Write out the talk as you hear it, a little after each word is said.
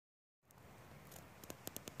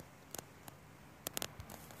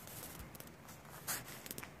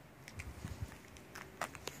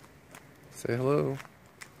Say hello.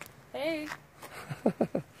 Hey.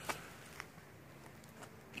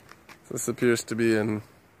 This appears to be an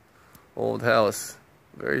old house,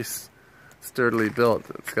 very sturdily built.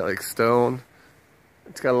 It's got like stone.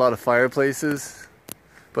 It's got a lot of fireplaces,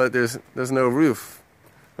 but there's no roof.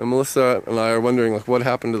 And Melissa and I are wondering, like, what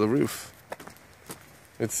happened to the roof?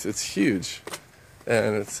 It's huge,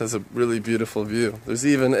 and it has a really beautiful view. There's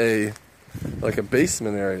even a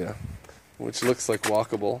basement area, which looks like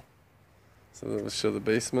walkable. So that will show the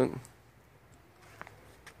basement.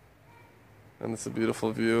 And it's a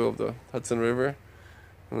beautiful view of the Hudson River.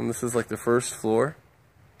 And this is like the first floor.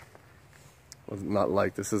 Well, not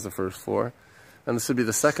like, this is the first floor. And this would be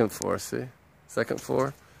the second floor, see? Second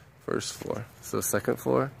floor, first floor. So second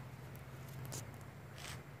floor.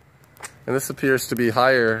 And this appears to be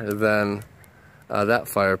higher than that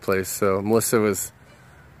fireplace. So Melissa was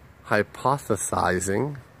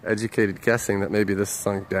hypothesizing, educated guessing, that maybe this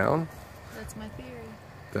sunk down. That's my theory.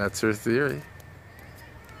 That's her theory.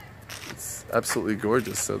 It's absolutely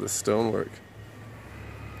gorgeous, so the stonework.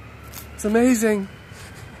 It's amazing.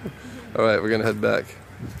 All right, we're gonna head back.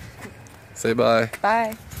 Say bye.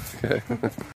 Bye. Okay.